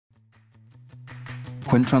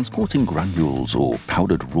When transporting granules or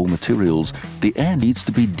powdered raw materials, the air needs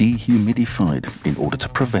to be dehumidified in order to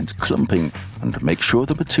prevent clumping and make sure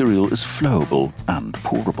the material is flowable and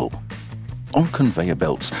pourable. On conveyor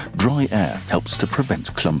belts, dry air helps to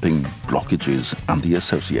prevent clumping, blockages, and the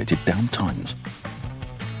associated downtimes.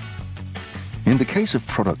 In the case of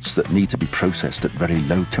products that need to be processed at very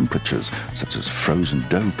low temperatures, such as frozen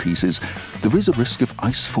dough pieces, there is a risk of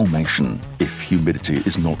ice formation if humidity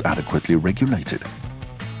is not adequately regulated.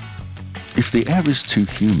 If the air is too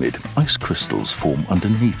humid, ice crystals form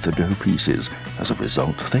underneath the dough pieces. As a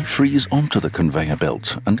result, they freeze onto the conveyor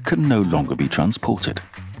belt and can no longer be transported.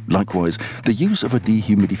 Likewise, the use of a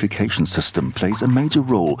dehumidification system plays a major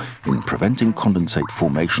role in preventing condensate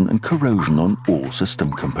formation and corrosion on all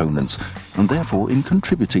system components, and therefore in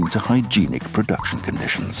contributing to hygienic production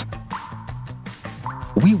conditions.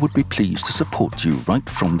 We would be pleased to support you right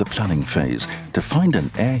from the planning phase to find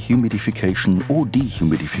an air humidification or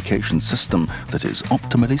dehumidification system that is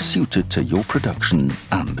optimally suited to your production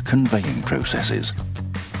and conveying processes.